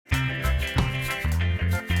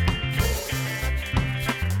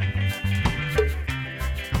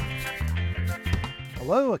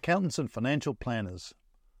Hello, accountants and financial planners.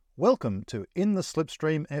 Welcome to In the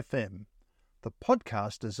Slipstream FM, the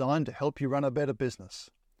podcast designed to help you run a better business.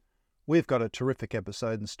 We've got a terrific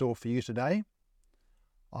episode in store for you today.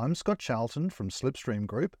 I'm Scott Charlton from Slipstream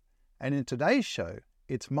Group, and in today's show,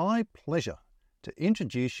 it's my pleasure to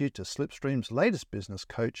introduce you to Slipstream's latest business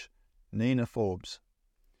coach, Nina Forbes.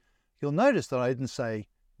 You'll notice that I didn't say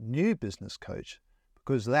new business coach,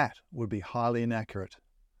 because that would be highly inaccurate.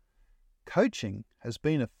 Coaching has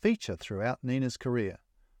been a feature throughout Nina's career,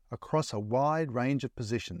 across a wide range of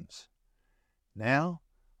positions. Now,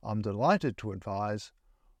 I'm delighted to advise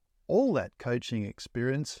all that coaching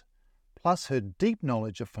experience, plus her deep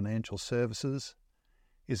knowledge of financial services,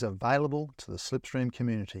 is available to the Slipstream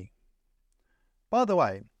community. By the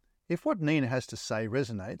way, if what Nina has to say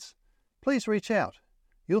resonates, please reach out.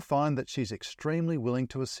 You'll find that she's extremely willing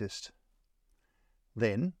to assist.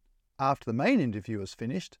 Then, after the main interview is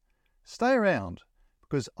finished, stay around,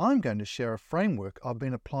 because I'm going to share a framework I've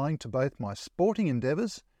been applying to both my sporting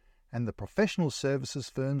endeavours and the professional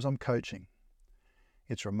services firms I'm coaching.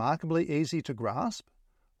 It's remarkably easy to grasp,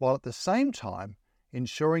 while at the same time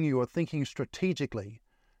ensuring you are thinking strategically,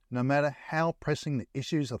 no matter how pressing the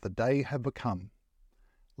issues of the day have become.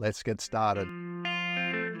 Let's get started.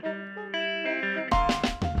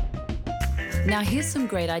 Now here's some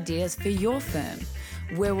great ideas for your firm,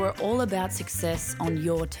 where we're all about success on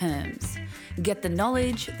your terms. Get the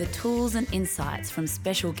knowledge, the tools and insights from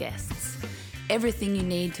special guests. Everything you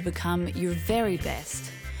need to become your very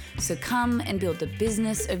best. So come and build the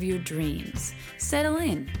business of your dreams. Settle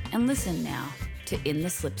in and listen now to In the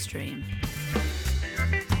Slipstream.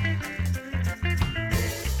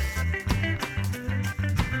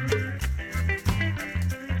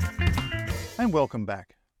 And welcome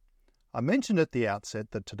back. I mentioned at the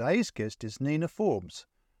outset that today's guest is Nina Forbes,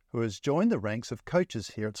 who has joined the ranks of coaches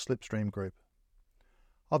here at Slipstream Group.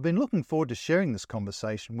 I've been looking forward to sharing this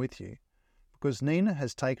conversation with you because Nina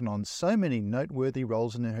has taken on so many noteworthy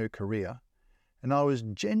roles in her career, and I was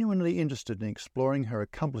genuinely interested in exploring her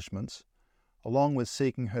accomplishments along with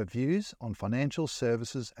seeking her views on financial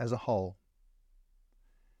services as a whole.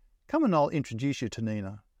 Come and I'll introduce you to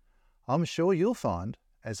Nina. I'm sure you'll find,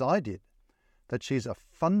 as I did, that she's a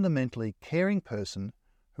fundamentally caring person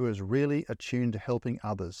who is really attuned to helping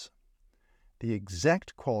others. The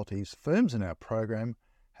exact qualities firms in our program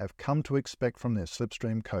have come to expect from their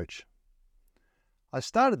Slipstream coach. I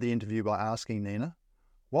started the interview by asking Nina,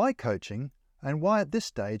 why coaching and why at this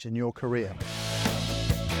stage in your career?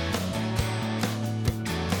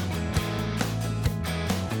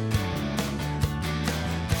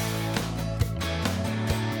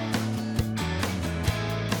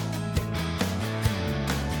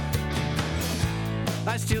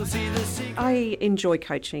 I enjoy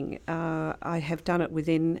coaching. I have done it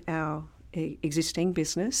within our existing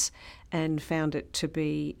business and found it to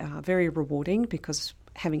be very rewarding because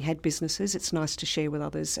having had businesses, it's nice to share with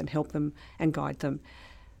others and help them and guide them.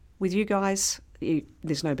 With you guys,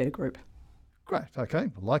 there's no better group. Great, okay,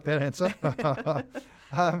 I like that answer.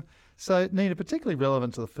 So Nina, particularly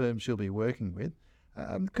relevant to the firms you'll be working with,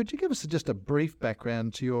 could you give us just a brief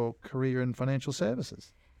background to your career in financial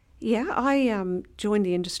services? Yeah, I joined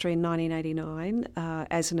the industry in 1989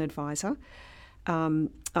 as an advisor.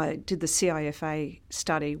 I did the CIFA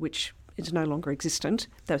study, which is no longer existent.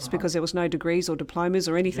 That's because there was no degrees or diplomas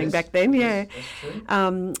or anything back then. Yeah,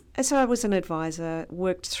 so I was an advisor,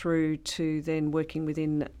 worked through to then working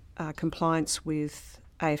within compliance with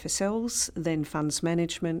AFSLs, then funds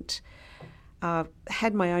management.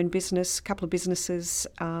 Had my own business, a couple of businesses,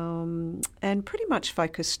 and pretty much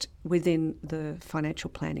focused within the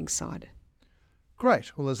financial planning side.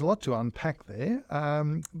 Great. Well, there's a lot to unpack there.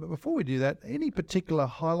 But before we do that, any particular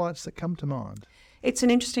highlights that come to mind? It's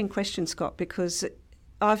an interesting question, Scott, because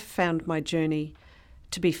I've found my journey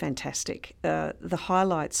to be fantastic. The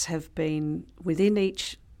highlights have been within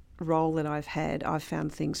each role that I've had, I've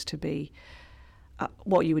found things to be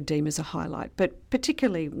what you would deem as a highlight. But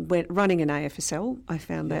particularly when running an AFSL, I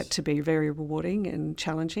found that to be very rewarding and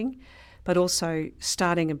challenging. But also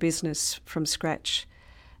starting a business from scratch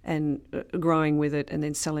and growing with it and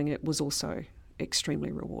then selling it was also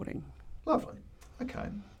extremely rewarding. Lovely. Okay.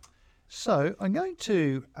 So I'm going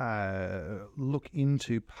to look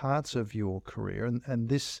into parts of your career, and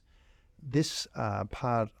this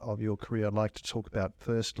part of your career I'd like to talk about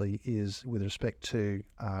firstly is with respect to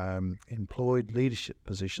employed leadership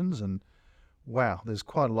positions. And wow, there's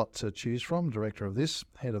quite a lot to choose from. Director of this,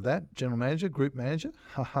 head of that, general manager, group manager.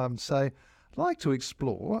 So I'd like to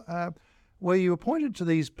explore, were you appointed to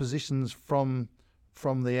these positions from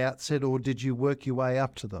the outset, or did you work your way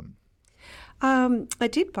up to them? I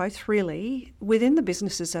did both, really. Within the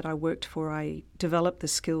businesses that I worked for, I developed the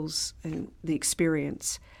skills and the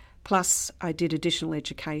experience, plus I did additional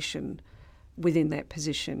education within that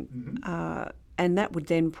position. And that would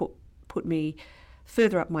then put me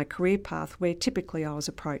further up my career path, where typically I was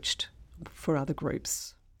approached for other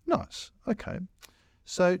groups. Nice. Okay.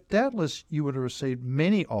 So doubtless you would have received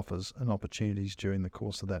many offers and opportunities during the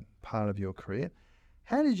course of that part of your career.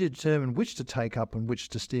 How did you determine which to take up and which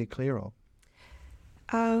to steer clear of?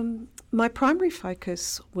 My primary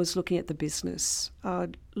focus was looking at the business.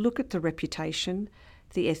 I'd look at the reputation,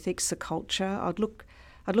 the ethics, the culture. I'd look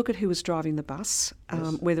at who was driving the bus,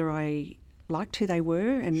 whether I liked who they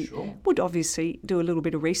were, and would obviously do a little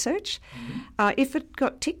bit of research. If it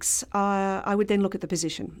got ticks, I would then look at the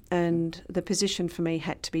position, and the position for me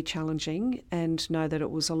had to be challenging and know that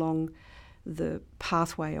it was along the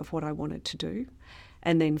pathway of what I wanted to do.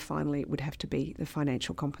 And then finally it would have to be the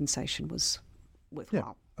financial compensation was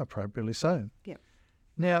worthwhile. Yeah, appropriately so. Yeah.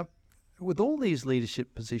 Now, with all these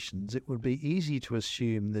leadership positions, it would be easy to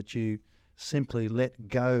assume that you simply let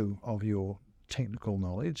go of your technical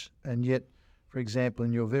knowledge, and yet, for example,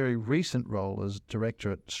 in your very recent role as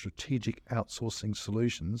Director at Strategic Outsourcing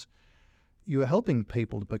Solutions, you are helping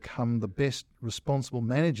people to become the best responsible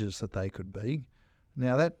managers that they could be.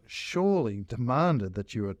 Now, that surely demanded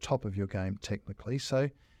that you were top of your game technically. So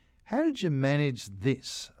how did you manage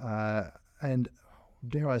this? And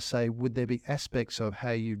dare I say, would there be aspects of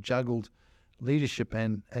how you juggled leadership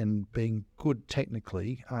and being good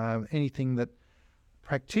technically, anything that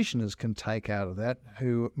practitioners can take out of that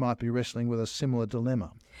who might be wrestling with a similar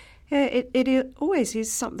dilemma? Yeah, it always is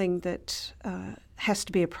something that has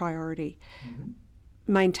to be a priority.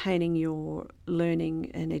 Maintaining your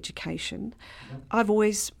learning and education. I've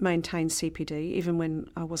always maintained CPD, even when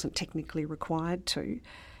I wasn't technically required to,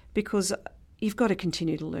 because you've got to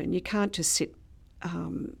continue to learn. You can't just sit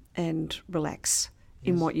and relax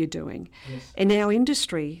in what you're doing. In our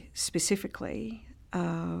industry specifically,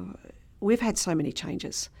 we've had so many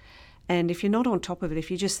changes. And if you're not on top of it,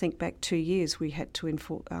 if you just think back 2 years, we had to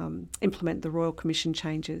implement the Royal Commission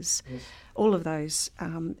changes, all of those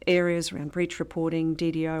areas around breach reporting,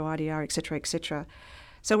 DDO, IDR, etc., etc.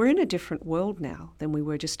 So we're in a different world now than we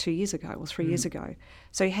were just 2 years ago or 3 years ago.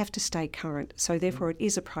 So you have to stay current. So therefore it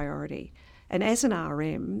is a priority. And as an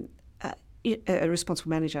RM, a responsible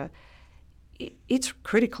manager, it's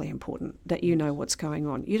critically important that you know what's going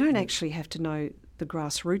on. You don't actually have to know the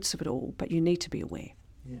grassroots of it all, but you need to be aware.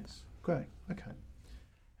 Yes. Great. Okay.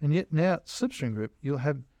 And yet now at Slipstream Group, you'll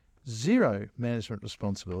have zero management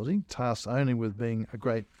responsibility, tasked only with being a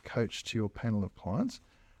great coach to your panel of clients.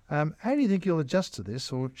 How do you think you'll adjust to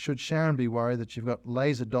this, or should Sharon be worried that you've got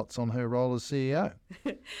laser dots on her role as CEO?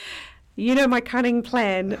 You know my cunning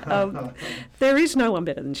plan. There is no one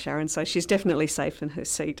better than Sharon, so she's definitely safe in her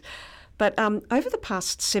seat. But over the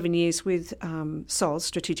past 7 years with SOS,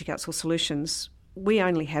 Strategic Outsourcing Solutions, we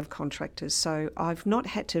only have contractors, so I've not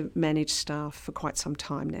had to manage staff for quite some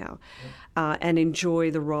time now, and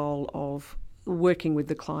enjoy the role of working with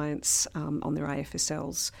the clients on their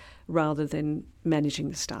AFSLs rather than managing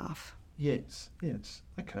the staff. Yes.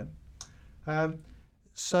 Okay.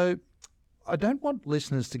 So I don't want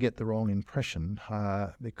listeners to get the wrong impression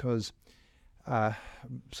because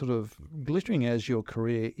sort of glittering as your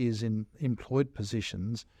career is in employed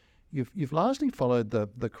positions, You've largely followed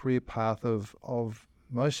the career path of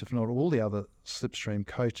most, if not all, the other Slipstream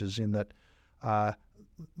coaches, in that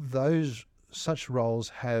such roles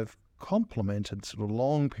have complemented sort of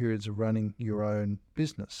long periods of running your own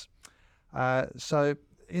business. So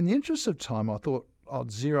in the interest of time, I thought I'd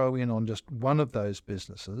zero in on just one of those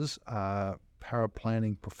businesses,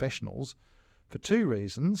 Paraplanning Professionals, for two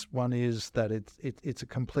reasons. One is that it's a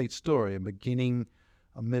complete story, a beginning,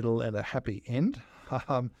 a middle, and a happy end.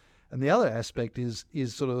 And the other aspect is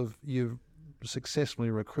sort of you've successfully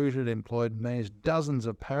recruited, employed, managed dozens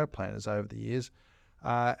of paraplanners over the years,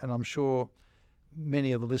 and I'm sure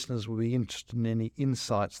many of the listeners will be interested in any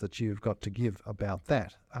insights that you've got to give about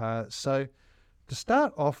that. So to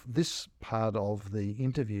start off this part of the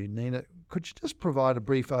interview, Nina, could you just provide a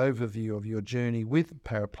brief overview of your journey with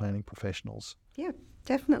Paraplanning Professionals? Yeah,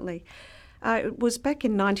 definitely. It was back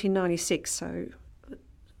in 1996, so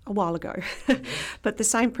a while ago, but the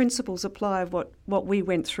same principles apply of what we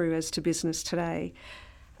went through as to business today.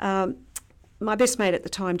 My best mate at the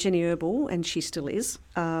time, Jenny Erbel, and she still is,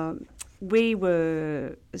 we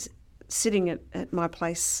were sitting at my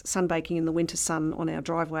place sunbaking in the winter sun on our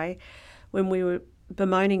driveway when we were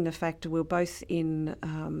bemoaning the fact that we were both in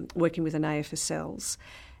working with an AFSLs,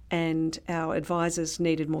 and our advisors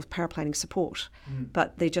needed more paraplanning support,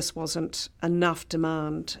 but there just wasn't enough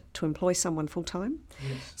demand to employ someone full-time.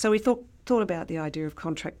 Yes. So we thought about the idea of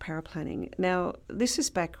contract paraplanning. Now, this is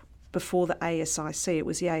back before the ASIC, it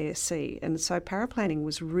was the ASC, and so paraplanning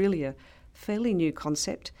was really a fairly new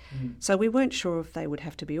concept. So we weren't sure if they would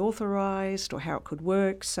have to be authorised or how it could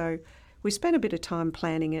work, so we spent a bit of time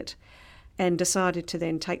planning it and decided to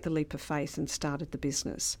then take the leap of faith and started the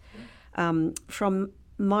business. From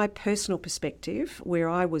my personal perspective, where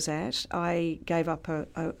I was at, I gave up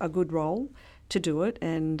a good role to do it,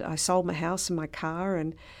 and I sold my house and my car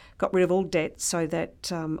and got rid of all debt so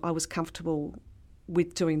that I was comfortable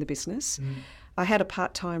with doing the business. I had a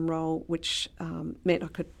part-time role, which meant I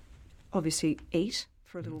could obviously eat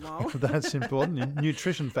for a little while. That's important.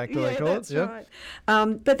 Nutrition factor, they call it. That's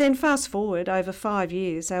right. But then fast forward, over 5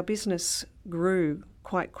 years, our business grew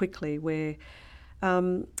quite quickly where,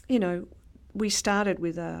 we started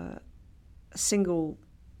with a single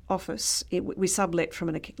office. We sublet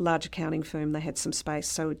from a large accounting firm. They had some space.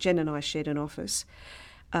 So Jen and I shared an office,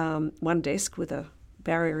 one desk with a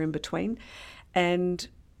barrier in between, and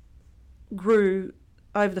grew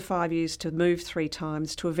over the 5 years to move 3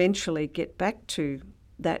 times to eventually get back to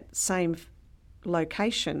that same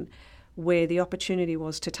location where the opportunity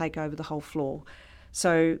was to take over the whole floor.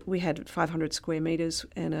 So we had 500 square metres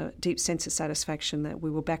and a deep sense of satisfaction that we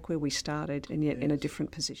were back where we started and yet in a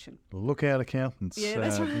different position. Look out, accountants. Yeah,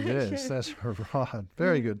 that's right. Yes, that's right.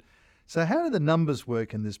 Very good. So how did the numbers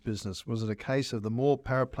work in this business? Was it a case of the more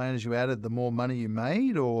paraplanners you added, the more money you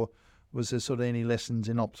made, or was there sort of any lessons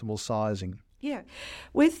in optimal sizing? Yeah.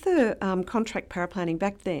 With the contract paraplanning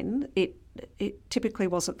back then, it typically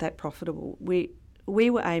wasn't that profitable. We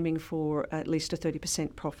were aiming for at least a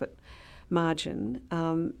 30% profit margin,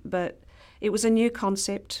 but it was a new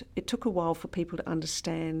concept. It took a while for people to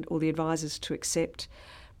understand or the advisors to accept.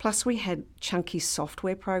 Plus we had chunky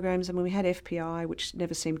software programs. I mean, we had FPI, which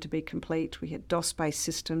never seemed to be complete. We had DOS-based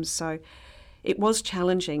systems, so it was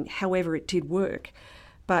challenging. However, it did work.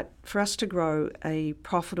 But for us to grow a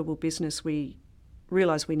profitable business, we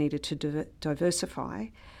realised we needed to diversify.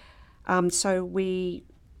 So we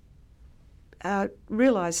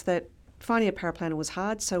realised that finding a paraplanner was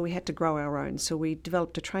hard, so we had to grow our own. So we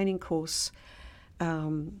developed a training course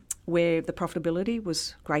where the profitability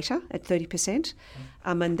was greater at 30%.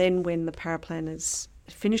 And then when the paraplanners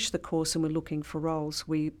finished the course and were looking for roles,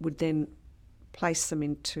 we would then place them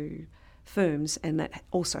into firms, and that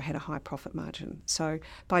also had a high profit margin. So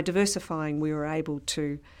by diversifying, we were able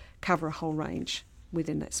to cover a whole range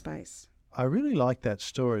within that space. I really like that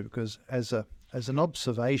story because as an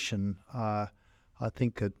observation, I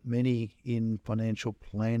think that many in financial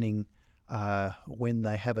planning, when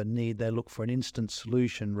they have a need, they look for an instant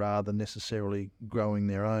solution rather than necessarily growing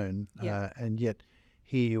their own. Yeah. And yet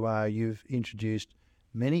here you are, you've introduced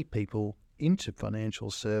many people into financial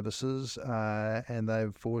services and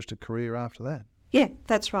they've forged a career after that. Yeah,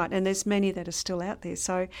 that's right. And there's many that are still out there.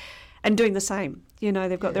 So, and doing the same. You know,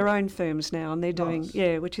 they've got their own firms now and they're doing,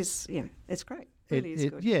 which is, it's great. It really is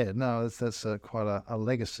good. Yeah, no, that's quite a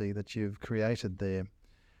legacy that you've created there.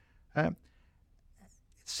 It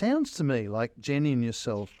sounds to me like Jenny and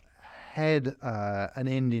yourself had an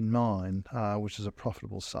end in mind, which is a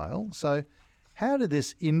profitable sale. So how did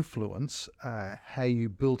this influence how you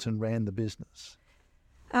built and ran the business?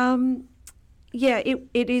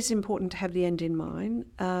 It is important to have the end in mind,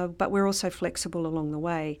 but we're also flexible along the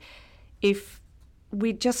way. If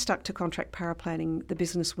we just stuck to contract paraplanning, the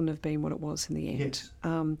business wouldn't have been what it was in the end.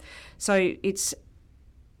 Yes. So it's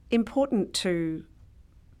important to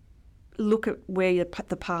look at where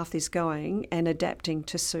the path is going and adapting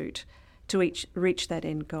to reach that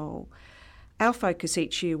end goal. Our focus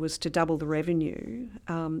each year was to double the revenue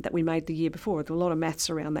that we made the year before. There was a lot of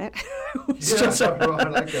maths around that.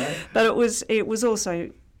 Right, okay. But it was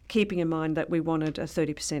also keeping in mind that we wanted a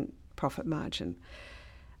 30% profit margin.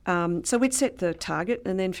 So we'd set the target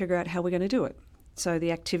and then figure out how we're going to do it. So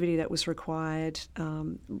the activity that was required,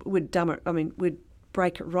 we'd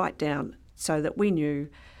break it right down so that we knew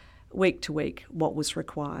week to week what was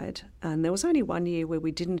required. And there was only 1 year where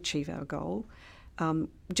we didn't achieve our goal. We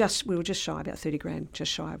were just shy, about 30 grand,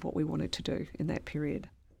 just shy of what we wanted to do in that period.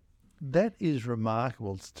 That is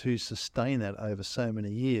remarkable to sustain that over so many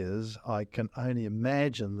years. I can only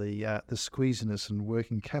imagine the squeeziness and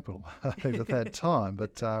working capital over that time,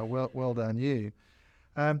 but well done you.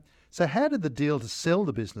 So how did the deal to sell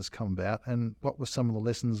the business come about, and what were some of the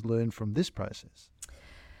lessons learned from this process?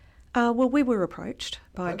 Well, we were approached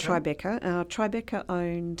by Tribeca. Tribeca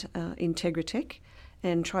owned Integratech,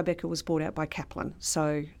 and Tribeca was bought out by Kaplan.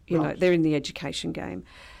 So, they're in the education game.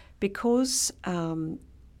 Because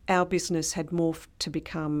our business had morphed to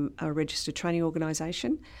become a registered training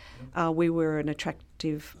organisation. We were an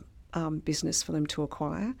attractive business for them to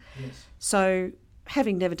acquire. Yes. So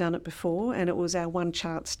having never done it before, and it was our one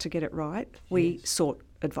chance to get it right, we sought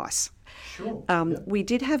advice. Sure. We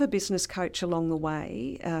did have a business coach along the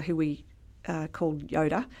way who we called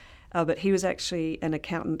Yoda, but he was actually an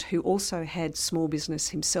accountant who also had small business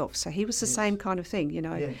himself. So he was the same kind of thing, you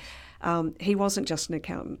know. Yes. He wasn't just an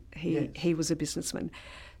accountant, he was a businessman.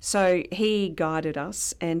 So he guided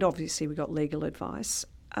us, and obviously we got legal advice.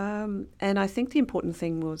 And I think the important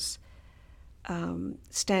thing was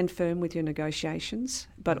stand firm with your negotiations,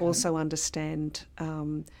 but also understand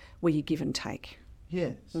where you give and take.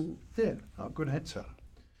 Yes. Yeah. Oh, good answer.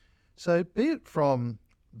 So be it from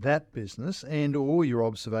that business and or your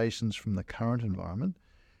observations from the current environment,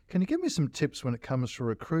 can you give me some tips when it comes to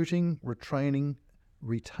recruiting, retaining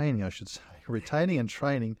and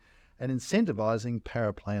training and incentivising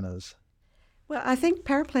paraplanners? Well, I think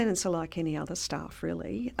paraplanners are like any other staff,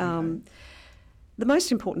 really. The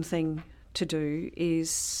most important thing to do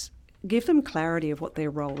is give them clarity of what their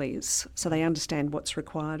role is so they understand what's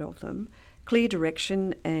required of them, clear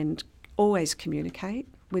direction, and always communicate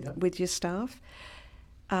with your staff.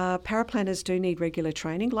 Paraplanners do need regular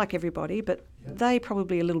training, like everybody, but they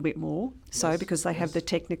probably a little bit more so because they have the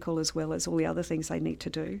technical as well as all the other things they need to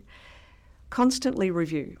do. Constantly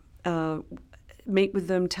review. Meet with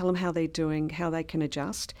them, tell them how they're doing, how they can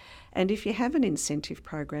adjust. And if you have an incentive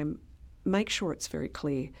program, make sure it's very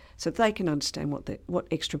clear so that they can understand what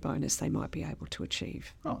extra bonus they might be able to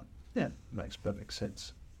achieve. Right. Yeah, makes perfect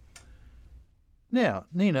sense. Now,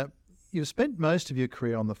 Nina, you've spent most of your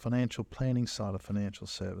career on the financial planning side of financial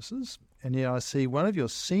services, and yet I see one of your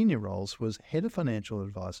senior roles was head of financial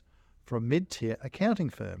advice for a mid-tier accounting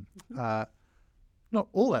firm. Not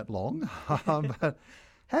all that long, but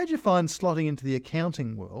how did you find slotting into the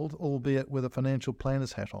accounting world, albeit with a financial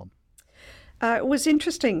planner's hat on? It was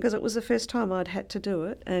interesting because it was the first time I'd had to do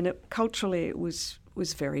it, and culturally it was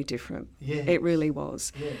very different. Yes. It really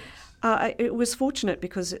was. Yes. It was fortunate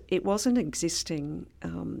because it was an existing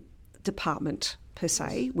department per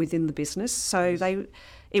se within the business, so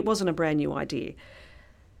it wasn't a brand new idea.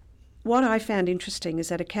 What I found interesting is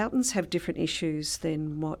that accountants have different issues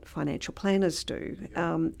than what financial planners do,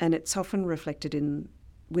 and it's often reflected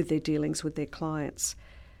with their dealings with their clients.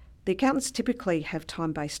 The accountants typically have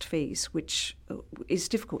time-based fees, which is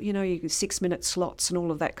difficult. You know, you 6-minute slots and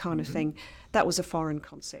all of that kind of thing. That was a foreign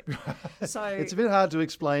concept. So it's a bit hard to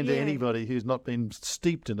explain to anybody who's not been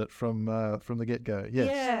steeped in it from the get-go. Yes.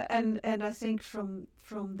 Yeah, and I think from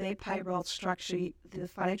their payroll structure, the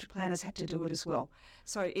financial planners had to do it as well.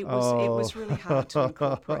 So it was really hard to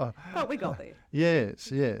incorporate, but we got there.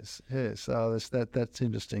 Yes. Oh, that's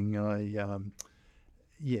interesting.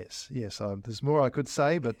 Yes. There's more I could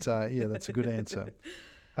say, but that's a good answer.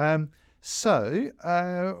 So,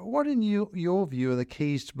 what in your view are the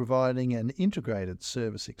keys to providing an integrated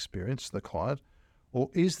service experience to the client, or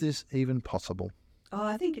is this even possible? Oh,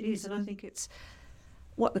 I think it is, and I think it's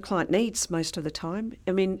what the client needs most of the time.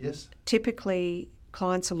 I mean, typically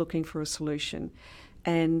clients are looking for a solution,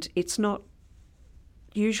 and it's not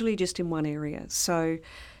usually just in one area. So,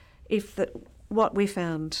 what we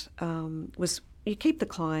found was you keep the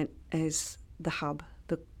client as the hub,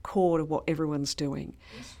 the core to what everyone's doing.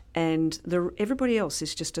 Yes. And everybody else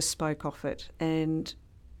is just a spoke off it. And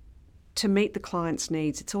to meet the client's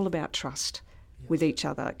needs, it's all about trust with each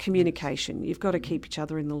other, communication. You've got to keep each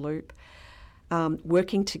other in the loop,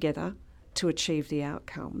 working together to achieve the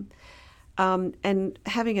outcome. And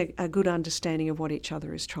having a good understanding of what each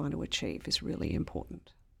other is trying to achieve is really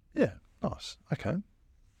important. Yeah, nice. Okay.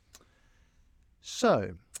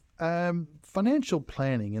 So, financial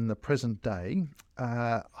planning in the present day,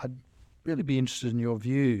 I'd really be interested in your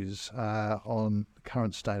views on the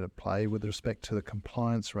current state of play with respect to the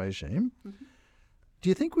compliance regime. Mm-hmm. Do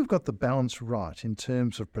you think we've got the balance right in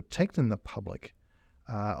terms of protecting the public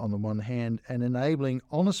on the one hand and enabling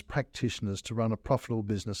honest practitioners to run a profitable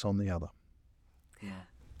business on the other? Yeah.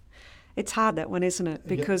 It's hard, that one, isn't it?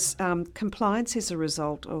 Because compliance is a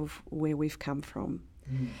result of where we've come from.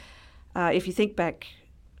 Mm. If you think back,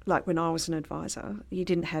 like when I was an advisor, you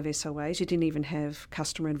didn't have SOAs, you didn't even have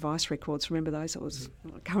customer advice records. Remember those? It was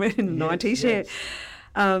coming in the 90s,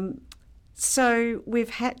 yeah. So we've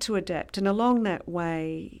had to adapt, and along that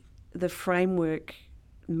way, the framework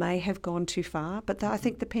may have gone too far, but I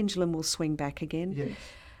think the pendulum will swing back again.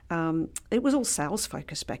 Yes. It was all sales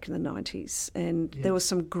focused back in the 90s, and there was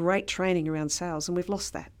some great training around sales, and we've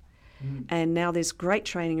lost that. Mm. And now there's great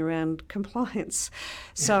training around compliance.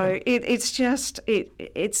 So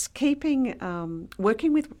it's keeping,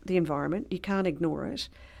 working with the environment. You can't ignore it,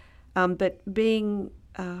 But being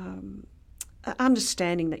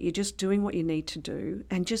understanding that you're just doing what you need to do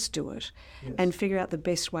and just do it, and figure out the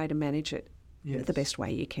best way to manage it the best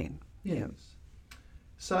way you can. Yes. Yeah.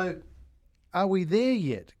 So are we there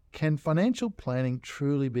yet? Can financial planning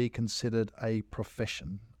truly be considered a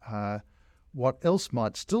profession? What else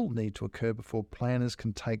might still need to occur before planners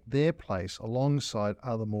can take their place alongside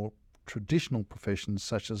other more traditional professions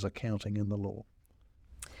such as accounting and the law?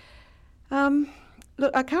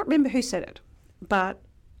 Look, I can't remember who said it, but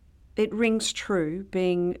it rings true,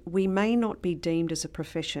 being we may not be deemed as a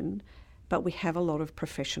profession, but we have a lot of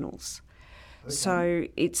professionals. Okay. So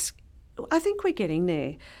I think we're getting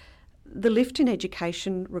there. The lift in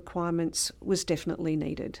education requirements was definitely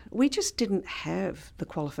needed. We just didn't have the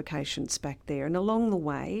qualifications back there. And along the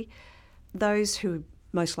way, those who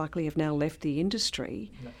most likely have now left the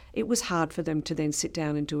industry, it was hard for them to then sit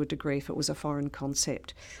down and do a degree if it was a foreign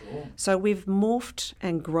concept. Sure. So we've morphed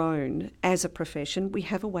and grown as a profession. We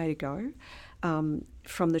have a way to go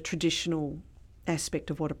from the traditional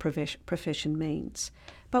aspect of what a profession means.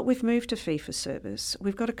 But we've moved to fee for service.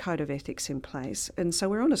 We've got a code of ethics in place. And so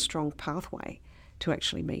we're on a strong pathway to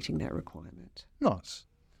actually meeting that requirement. Nice.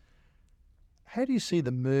 How do you see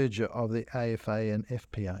the merger of the AFA and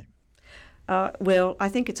FPA? Well, I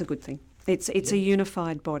think it's a good thing. It's a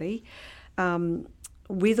unified body.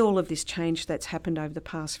 With all of this change that's happened over the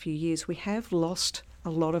past few years, we have lost a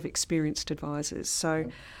lot of experienced advisors. So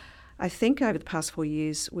I think over the past 4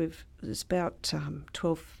 years, there's about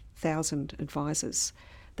 12,000 advisors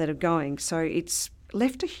that are going. So it's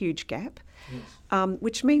left a huge gap,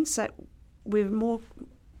 which means that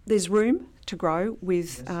there's room to grow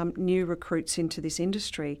with new recruits into this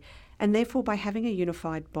industry. And therefore, by having a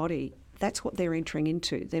unified body, that's what they're entering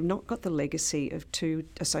into. They've not got the legacy of 2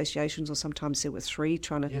 associations, or sometimes there were 3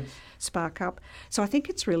 trying to spark up. So I think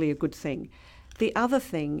it's really a good thing. The other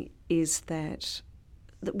thing is that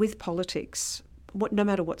with politics, no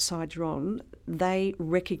matter what side you're on, they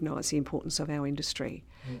recognise the importance of our industry.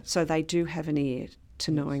 So they do have an ear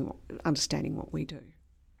to understanding what we do.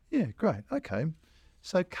 Yeah, great. Okay.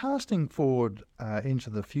 So casting forward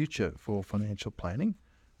into the future for financial planning,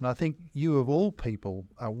 and I think you of all people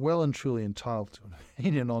are well and truly entitled to an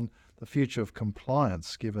opinion on the future of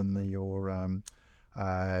compliance, given your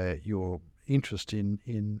interest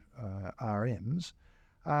in RMs.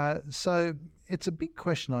 So it's a big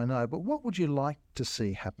question, I know, but what would you like to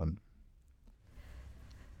see happen?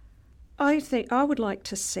 I think I would like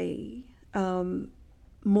to see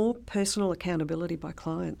more personal accountability by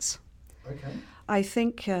clients. Okay. I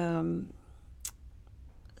think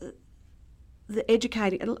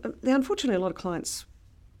unfortunately, a lot of clients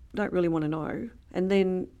don't really want to know, and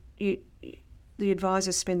then the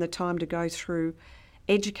advisors spend the time to go through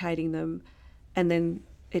educating them, and then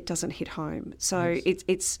it doesn't hit home. So it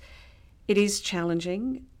is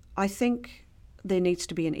challenging. I think there needs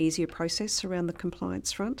to be an easier process around the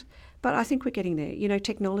compliance front, but I think we're getting there. You know,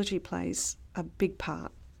 technology plays a big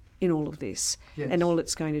part in all of this, and all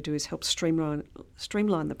it's going to do is help streamline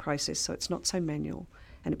the process so it's not so manual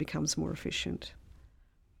and it becomes more efficient.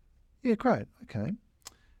 Yeah, great. Okay.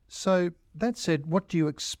 So that said, what do you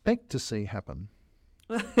expect to see happen?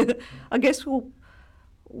 I guess we'll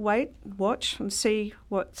watch and see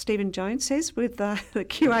what Stephen Jones says with the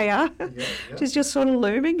QAR, which is just sort of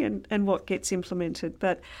looming, and what gets implemented.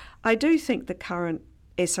 But I do think the current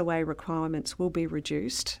SOA requirements will be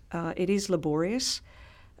reduced. It is laborious,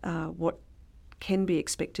 what can be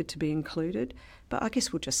expected to be included, but I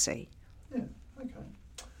guess we'll just see. Yeah, okay.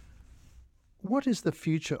 What is the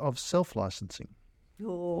future of self-licensing?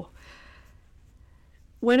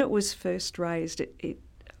 When it was first raised,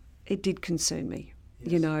 it did concern me.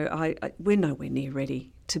 Yes. You know, we're nowhere near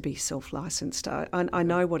ready to be self-licensed. I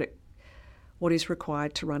know what is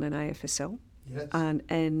required to run an AFSL,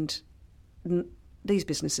 and these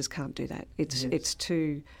businesses can't do that. It's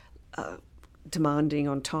too demanding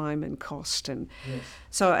on time and cost, and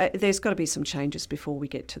so there's got to be some changes before we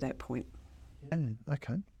get to that point. Yeah,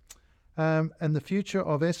 okay. And the future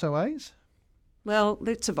of SOAs? Well,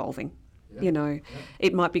 it's evolving. You know,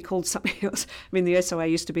 it might be called something else. I mean, the SOA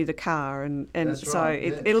used to be the car, and so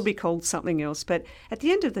it'll be called something else. But at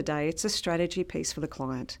the end of the day, it's a strategy piece for the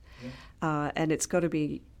client, and it's got to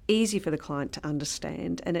be easy for the client to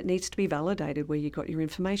understand, and it needs to be validated where you got your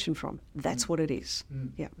information from. That's what it is.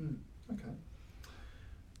 Yeah. Okay.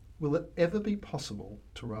 Will it ever be possible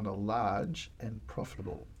to run a large and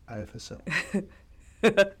profitable AFSL?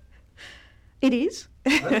 It is.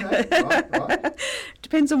 Okay, right.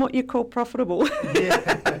 Depends on what you call profitable.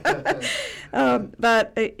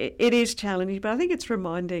 But it is challenging. But I think it's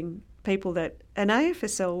reminding people that an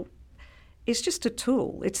AFSL is just a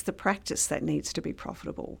tool. It's the practice that needs to be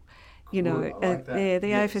profitable. You know, I like that. the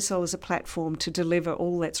Yes. AFSL is a platform to deliver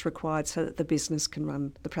all that's required so that the business can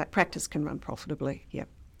run, the practice can run profitably. Yeah.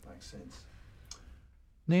 Makes sense.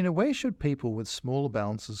 Nina, where should people with smaller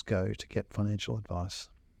balances go to get financial advice?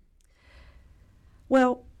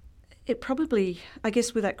 Well, it probably, I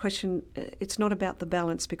guess with that question, it's not about the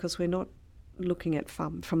balance because we're not looking at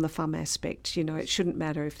FUM from the FUM aspect. You know, it shouldn't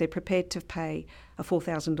matter if they're prepared to pay a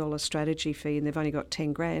 $4,000 strategy fee and they've only got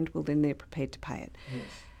 10 grand, well, then they're prepared to pay it. Yes.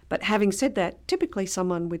 But having said that, typically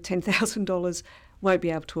someone with $10,000 won't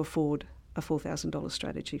be able to afford a $4,000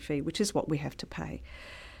 strategy fee, which is what we have to pay.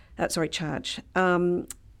 Charge.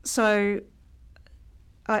 So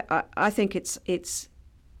I think it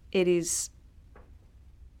is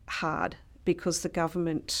hard because the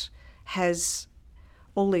government has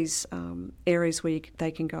all these areas where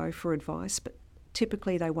they can go for advice, but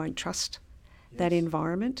typically they won't trust that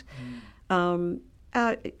environment. I'm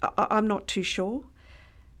not too sure,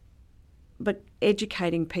 but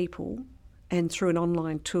educating people and through an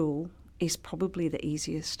online tool is probably the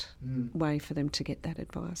easiest way for them to get that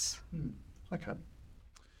advice. Okay.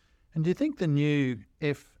 And do you think the new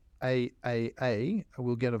FAAA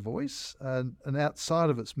will get a voice? And outside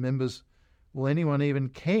of its members, will anyone even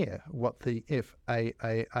care what the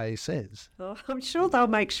FAAA says? Oh, I'm sure they'll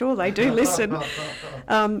make sure they do listen.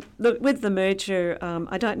 Look, with the merger,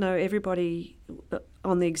 I don't know everybody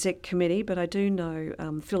on the exec committee, but I do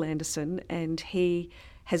know Phil Anderson, and he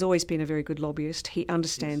has always been a very good lobbyist. He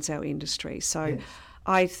understands our industry. So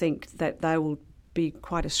I think that they will be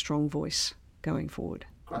quite a strong voice going forward.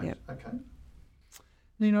 Great, Yep. okay.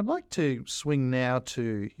 Nina, I'd like to swing now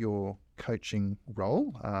to your coaching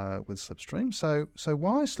role with Slipstream. So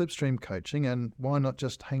why Slipstream coaching and why not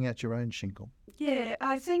just hang out your own shingle? Yeah,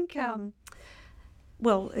 I think,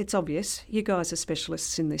 well, it's obvious. You guys are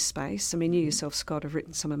specialists in this space. I mean, you yourself, Scott, have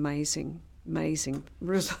written some amazing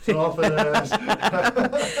results.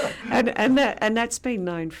 and that's been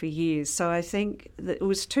known for years. So I think that it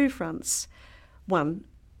was two fronts. One,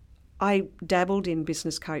 I dabbled in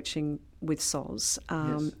business coaching with SOS,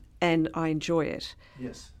 and I enjoy it.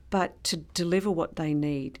 Yes. But to deliver what they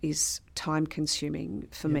need is time consuming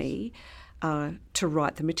for me to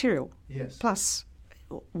write the material. Yes. Plus,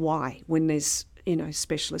 why, when there's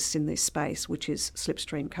specialists in this space, which is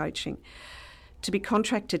Slipstream coaching, to be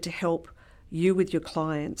contracted to help you with your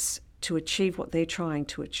clients to achieve what they're trying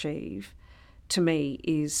to achieve, to me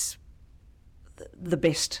is the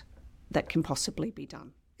best that can possibly be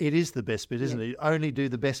done. It is the best bit, isn't it? You only do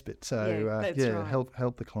the best bit. So that's right.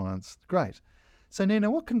 help the clients. Great. So Nina,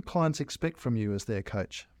 what can clients expect from you as their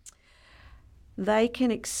coach? They can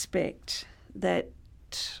expect that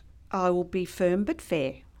I will be firm but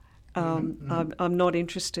fair. I'm not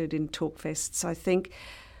interested in talk fests. I think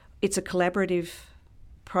it's a collaborative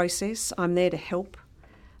process. I'm there to help.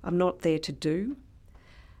 I'm not there to do.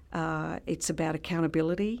 It's about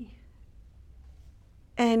accountability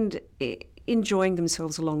and enjoying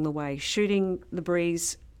themselves along the way, shooting the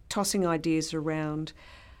breeze, tossing ideas around.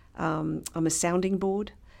 I'm a sounding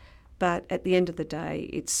board, but at the end of the day,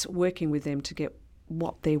 it's working with them to get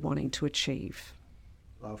what they're wanting to achieve.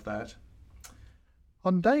 Love that.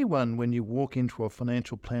 On day one, when you walk into a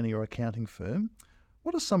financial planning or accounting firm,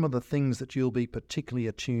 what are some of the things that you'll be particularly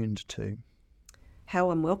attuned to? How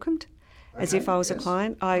I'm welcomed, as if I was a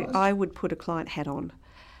client. I would put a client hat on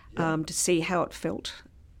to see how it felt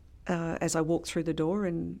as I walked through the door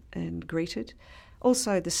and greeted.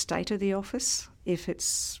 Also, the state of the office, if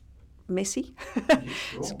it's messy,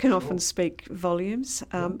 can often speak volumes.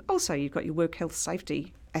 Also, you've got your work health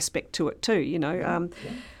safety aspect to it too,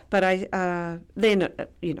 But then,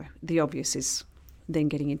 the obvious is then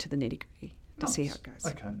getting into the nitty-gritty to see how it goes.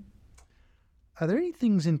 Okay. Are there any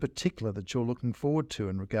things in particular that you're looking forward to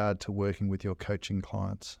in regard to working with your coaching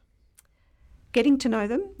clients? Getting to know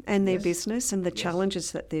them and their business and the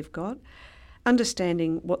challenges that they've got,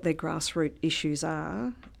 understanding what their grassroots issues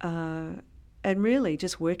are, and really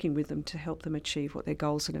just working with them to help them achieve what their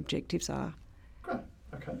goals and objectives are. Great,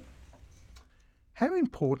 okay. How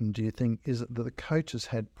important do you think is it that the coach has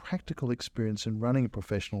had practical experience in running a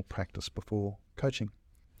professional practice before coaching?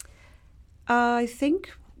 I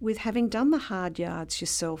think with having done the hard yards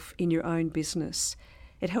yourself in your own business,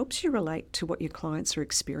 it helps you relate to what your clients are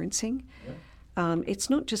experiencing. Yeah. It's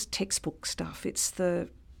not just textbook stuff, it's the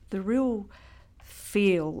real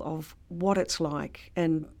feel of what it's like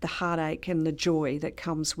and the heartache and the joy that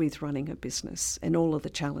comes with running a business and all of the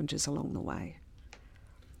challenges along the way.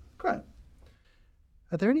 Great.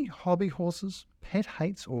 Are there any hobby horses, pet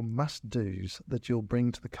hates or must-dos that you'll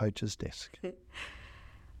bring to the coach's desk?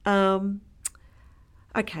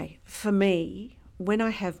 Okay, for me, when I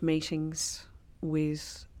have meetings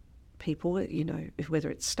with people, whether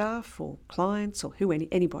it's staff or clients or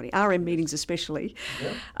anybody, RM meetings especially,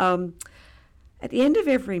 at the end of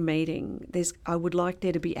every meeting, I would like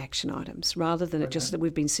there to be action items rather than it just that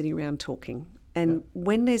we've been sitting around talking. And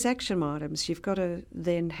when there's action items, you've got to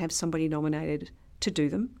then have somebody nominated to do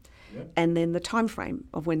them, and then the time frame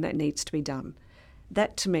of when that needs to be done.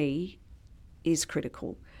 That, to me, is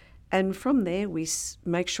critical. And from there, we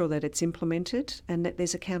make sure that it's implemented and that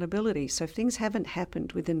there's accountability. So if things haven't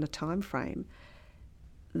happened within the time frame,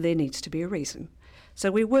 there needs to be a reason. So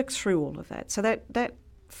we work through all of that. So that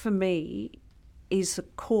for me, is the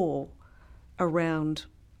core around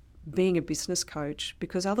being a business coach,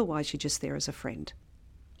 because otherwise you're just there as a friend.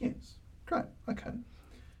 Yes, great, okay.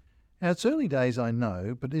 Now, it's early days, I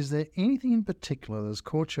know, but is there anything in particular that's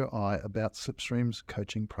caught your eye about Slipstream's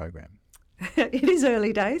coaching program? It is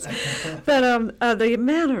early days, but the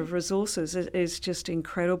amount of resources is just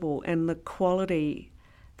incredible, and the quality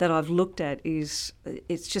that I've looked at it's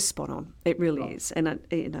just spot on. It really is, and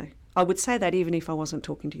I would say that even if I wasn't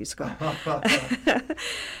talking to you, Scott.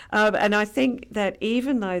 And I think that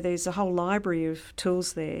even though there's a whole library of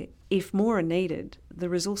tools there, if more are needed, the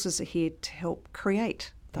resources are here to help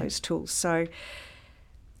create those tools. So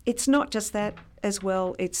it's not just that as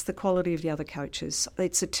well, it's the quality of the other coaches.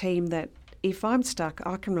 It's a team that if I'm stuck,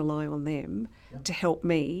 I can rely on them to help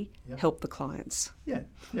me help the clients. Yeah,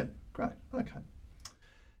 great, okay.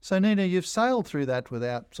 So, Nina, you've sailed through that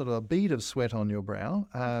without sort of a bead of sweat on your brow.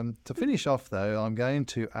 To finish off, though, I'm going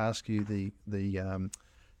to ask you the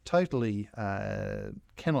totally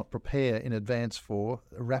cannot prepare in advance for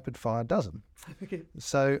a rapid fire dozen. Okay.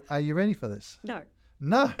 So, are you ready for this? No.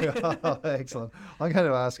 No? Excellent. I'm going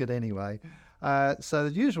to ask it anyway. So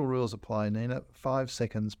the usual rules apply, Nina. 5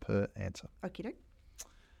 seconds per answer. Okie doke.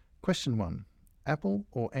 Question 1. Apple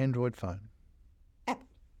or Android phone? Apple.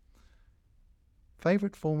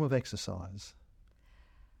 Favourite form of exercise?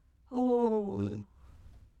 Oh,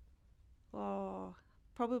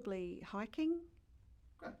 probably hiking.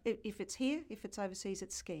 If it's here, if it's overseas,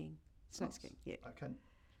 it's skiing. Snow skiing, yeah. Okay.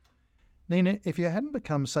 Nina, if you hadn't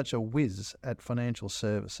become such a whiz at financial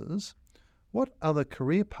services, what other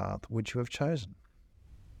career path would you have chosen?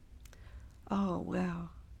 Oh, wow.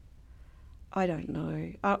 I don't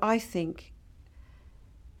know. I think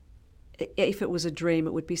if it was a dream,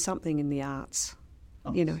 it would be something in the arts.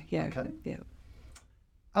 Oh, Yeah.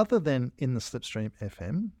 Other than In the Slipstream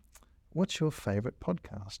FM, what's your favourite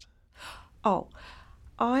podcast? Oh,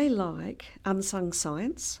 I like Unsung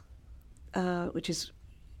Science, which is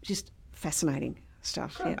just fascinating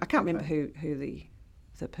stuff. Great. Yeah, I can't remember who the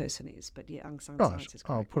person is, but yeah, Unsung Science is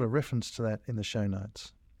great. I'll put a reference to that in the show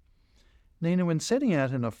notes. Nina, when setting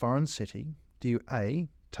out in a foreign city, do you A,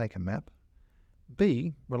 take a map,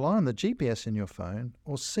 B, rely on the GPS in your phone,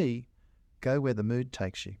 or C, go where the mood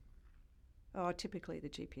takes you? Oh, typically the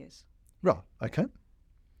GPS. Right, okay.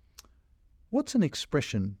 What's an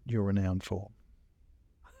expression you're renowned for?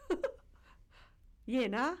 Yeah,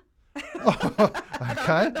 nah.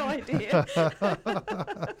 Okay. No idea.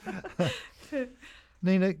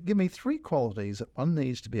 Nina, give me 3 qualities that one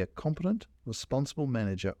needs to be a competent, responsible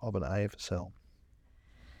manager of an AFSL.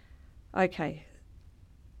 Okay.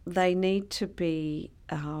 They need to be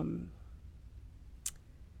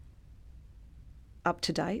up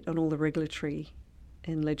to date on all the regulatory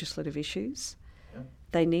and legislative issues. Yeah.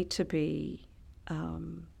 They need to be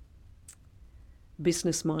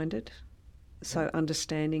business minded. So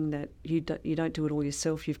understanding that you don't do it all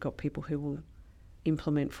yourself, you've got people who will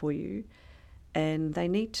implement for you. And they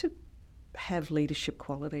need to have leadership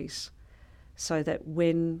qualities so that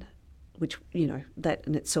that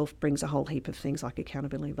in itself brings a whole heap of things like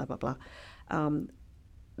accountability, blah, blah, blah,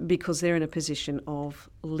 because they're in a position of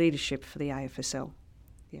leadership for the AFSL.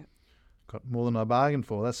 Yeah. Got more than I bargained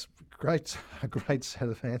for. That's great, a great set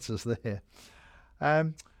of answers there.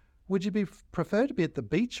 Would you prefer to be at the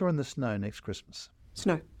beach or in the snow next Christmas?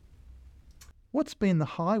 Snow. What's been the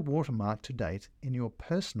high watermark to date in your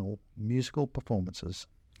personal musical performances?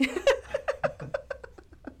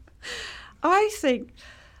 I think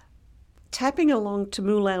tapping along to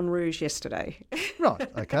Moulin Rouge yesterday. Right,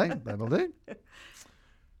 okay, that'll do.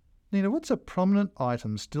 Nina, what's a prominent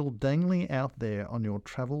item still dangling out there on your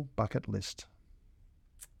travel bucket list?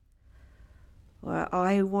 Well,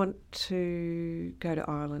 I want to go to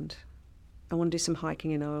Ireland. I want to do some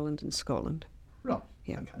hiking in Ireland and Scotland. Right,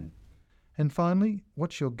 yeah. Okay. And finally,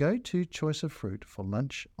 what's your go-to choice of fruit for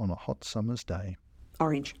lunch on a hot summer's day?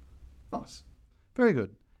 Orange. Nice. Very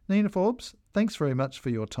good. Nina Forbes, thanks very much for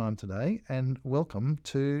your time today and welcome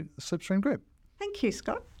to the Slipstream Group. Thank you,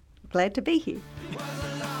 Scott. Glad to be here.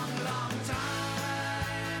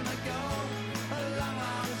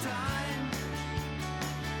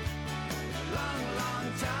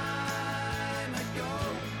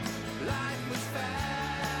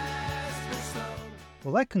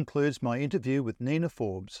 Well, that concludes my interview with Nina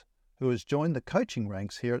Forbes, who has joined the coaching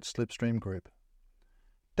ranks here at Slipstream Group.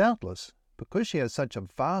 Doubtless, because she has such a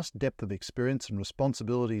vast depth of experience and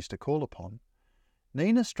responsibilities to call upon,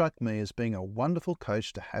 Nina struck me as being a wonderful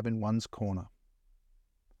coach to have in one's corner.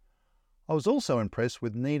 I was also impressed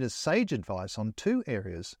with Nina's sage advice on two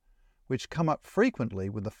areas which come up frequently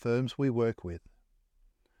with the firms we work with.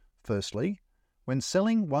 Firstly, when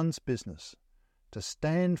selling one's business, to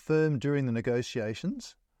stand firm during the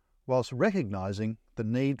negotiations whilst recognising the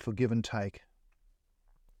need for give and take.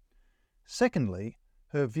 Secondly,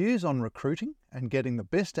 her views on recruiting and getting the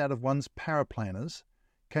best out of one's paraplanners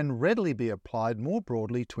can readily be applied more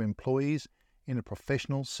broadly to employees in a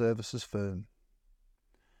professional services firm.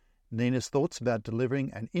 Nina's thoughts about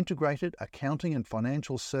delivering an integrated accounting and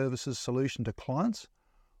financial services solution to clients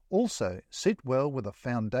also sit well with the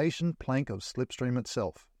foundation plank of Slipstream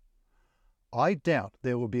itself. I doubt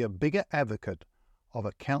there will be a bigger advocate of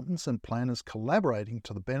accountants and planners collaborating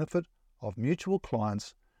to the benefit of mutual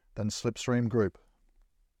clients than Slipstream Group.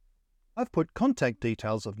 I've put contact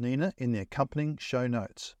details of Nina in the accompanying show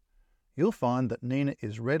notes. You'll find that Nina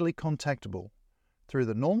is readily contactable through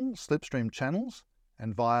the normal Slipstream channels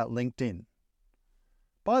and via LinkedIn.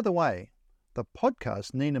 By the way, the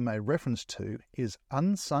podcast Nina made reference to is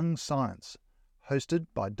Unsung Science, hosted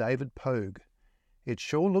by David Pogue. It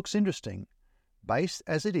sure looks interesting, based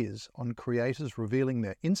as it is on creators revealing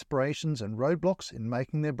their inspirations and roadblocks in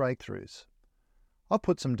making their breakthroughs. I'll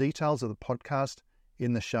put some details of the podcast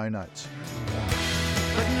in the show notes.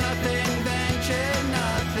 But nothing ventured,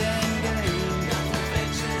 nothing gained. Nothing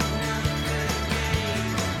ventured, nothing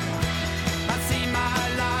gained. I see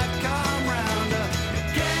my life come round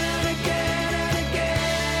again and again and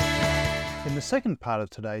again. In the second part of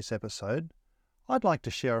today's episode, I'd like to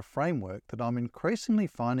share a framework that I'm increasingly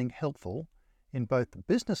finding helpful in both the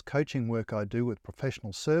business coaching work I do with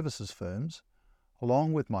professional services firms,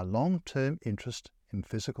 along with my long-term interest in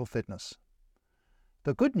physical fitness.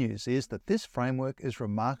 The good news is that this framework is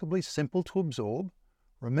remarkably simple to absorb,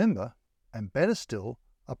 remember, and better still,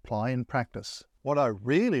 apply in practice. What I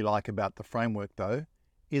really like about the framework, though,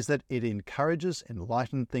 is that it encourages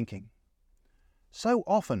enlightened thinking. So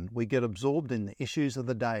often we get absorbed in the issues of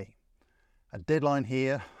the day. A deadline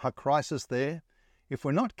here, a crisis there. If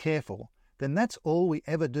we're not careful, then that's all we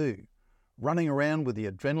ever do, running around with the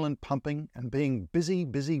adrenaline pumping and being busy,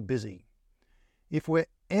 busy, busy. If we're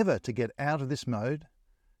ever to get out of this mode,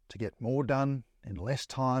 to get more done in less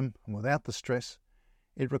time and without the stress,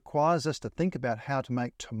 it requires us to think about how to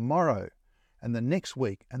make tomorrow and the next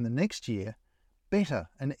week and the next year better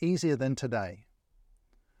and easier than today.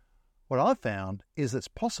 What I've found is it's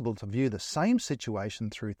possible to view the same situation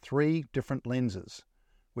through three different lenses,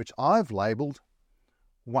 which I've labelled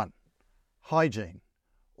 1. Hygiene,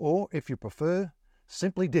 or if you prefer,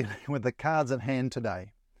 simply dealing with the cards at hand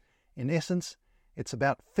today. In essence, it's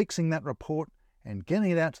about fixing that report and getting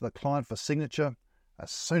it out to the client for signature as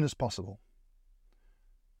soon as possible.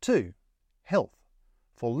 2. Health,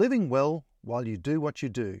 for living well while you do what you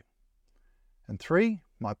do. And 3,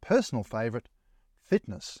 my personal favourite,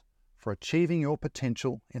 fitness, for achieving your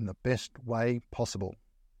potential in the best way possible.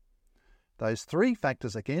 Those three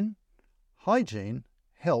factors again: hygiene,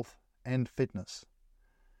 health, and fitness.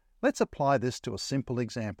 Let's apply this to a simple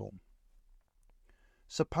example.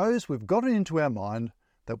 Suppose we've got it into our mind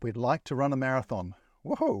that we'd like to run a marathon.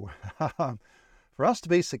 Whoa! For us to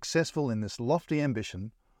be successful in this lofty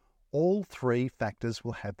ambition, all three factors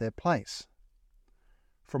will have their place.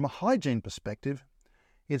 From a hygiene perspective,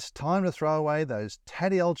 it's time to throw away those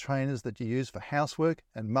tatty old trainers that you use for housework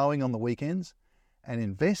and mowing on the weekends and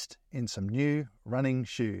invest in some new running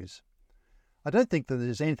shoes. I don't think that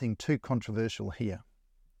there's anything too controversial here.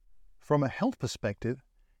 From a health perspective,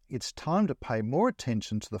 it's time to pay more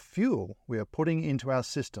attention to the fuel we are putting into our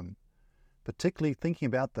system, particularly thinking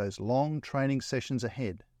about those long training sessions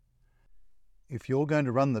ahead. If you're going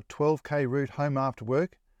to run the 12k route home after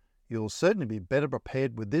work, you'll certainly be better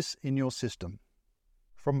prepared with this in your system.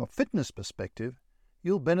 From a fitness perspective,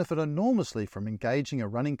 you'll benefit enormously from engaging a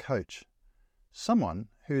running coach, someone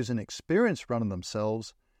who's an experienced runner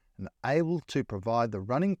themselves and able to provide the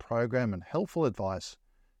running program and helpful advice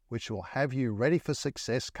which will have you ready for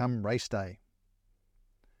success come race day.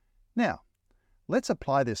 Now, let's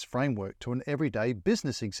apply this framework to an everyday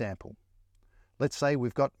business example. Let's say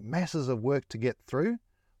we've got masses of work to get through,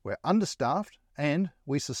 we're understaffed, and,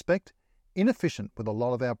 we suspect, inefficient with a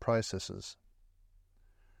lot of our processes.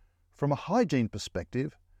 From a hygiene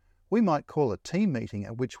perspective, we might call a team meeting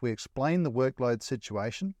at which we explain the workload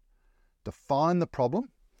situation, define the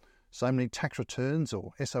problem, so many tax returns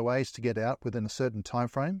or SOAs to get out within a certain time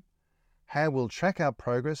frame, how we'll track our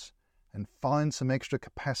progress and find some extra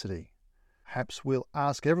capacity. Perhaps we'll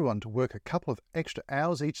ask everyone to work a couple of extra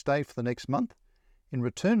hours each day for the next month in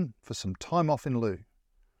return for some time off in lieu.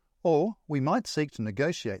 Or we might seek to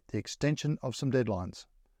negotiate the extension of some deadlines.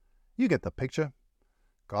 You get the picture.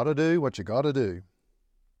 Gotta do what you gotta do.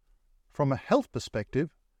 From a health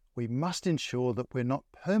perspective, we must ensure that we're not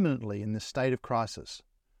permanently in this state of crisis.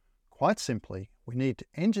 Quite simply, we need to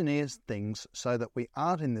engineer things so that we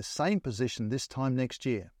aren't in the same position this time next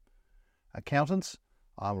year. Accountants,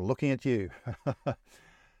 I'm looking at you.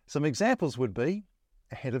 Some examples would be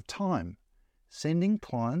ahead of time, sending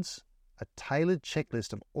clients a tailored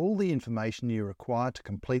checklist of all the information you require to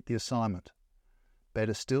complete the assignment.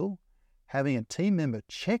 Better still, having a team member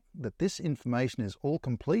check that this information is all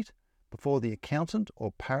complete before the accountant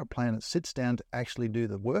or paraplanner sits down to actually do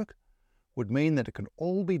the work would mean that it can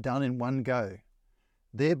all be done in one go,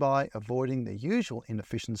 thereby avoiding the usual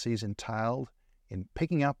inefficiencies entailed in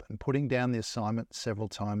picking up and putting down the assignment several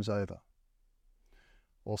times over.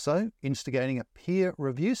 Also, instigating a peer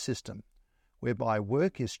review system whereby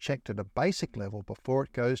work is checked at a basic level before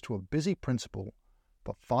it goes to a busy principal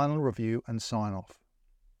for final review and sign-off.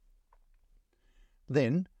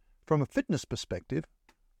 Then, from a fitness perspective,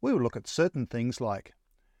 we will look at certain things like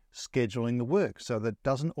scheduling the work so that it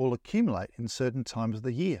doesn't all accumulate in certain times of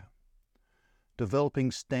the year,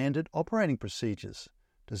 developing standard operating procedures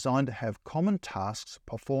designed to have common tasks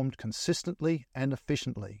performed consistently and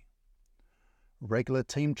efficiently, regular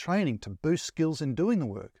team training to boost skills in doing the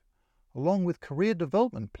work, along with career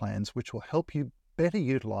development plans which will help you better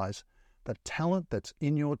utilise the talent that's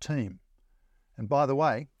in your team. And by the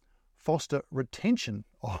way, foster retention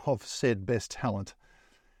of said best talent.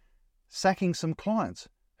 Sacking some clients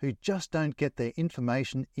who just don't get their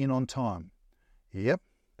information in on time. Yep,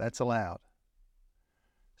 that's allowed.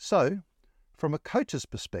 So, from a coach's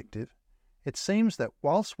perspective, it seems that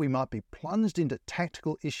whilst we might be plunged into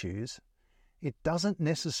tactical issues, it doesn't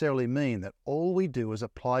necessarily mean that all we do is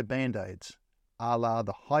apply band-aids, a la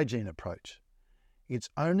the hygiene approach. It's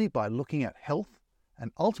only by looking at health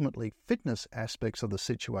and ultimately fitness aspects of the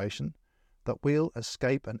situation that we'll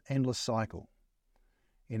escape an endless cycle.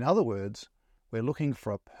 In other words, we're looking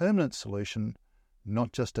for a permanent solution,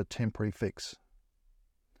 not just a temporary fix.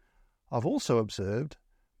 I've also observed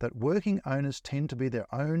that working owners tend to be their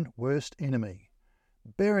own worst enemy,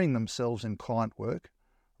 burying themselves in client work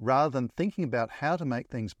rather than thinking about how to make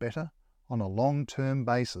things better on a long-term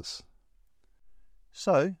basis.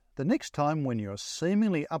 So, the next time when you're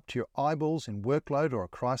seemingly up to your eyeballs in workload or a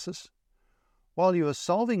crisis, while you are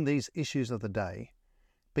solving these issues of the day,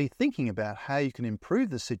 be thinking about how you can improve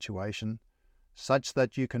the situation such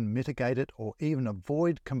that you can mitigate it or even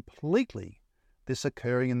avoid completely this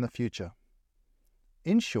occurring in the future.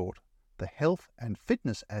 In short, the health and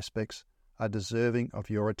fitness aspects are deserving of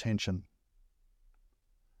your attention.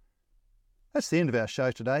 That's the end of our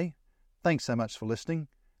show today. Thanks so much for listening.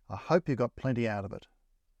 I hope you got plenty out of it.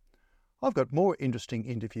 I've got more interesting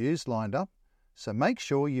interviews lined up, so make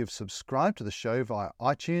sure you've subscribed to the show via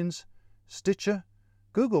iTunes, Stitcher,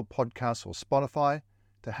 Google Podcasts or Spotify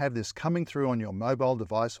to have this coming through on your mobile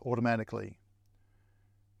device automatically.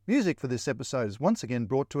 Music for this episode is once again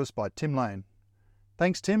brought to us by Tim Lane.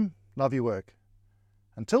 Thanks, Tim. Love your work.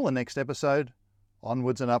 Until the next episode,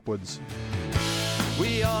 onwards and upwards.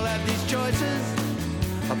 We all have these choices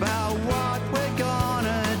about what we're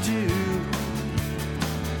gonna do.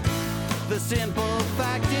 The simple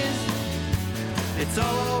fact is, it's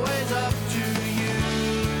always up to you.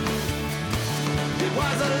 It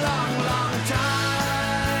was a long, long time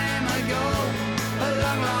ago, a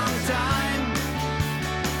long, long time,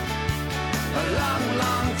 a long,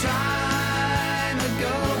 long time.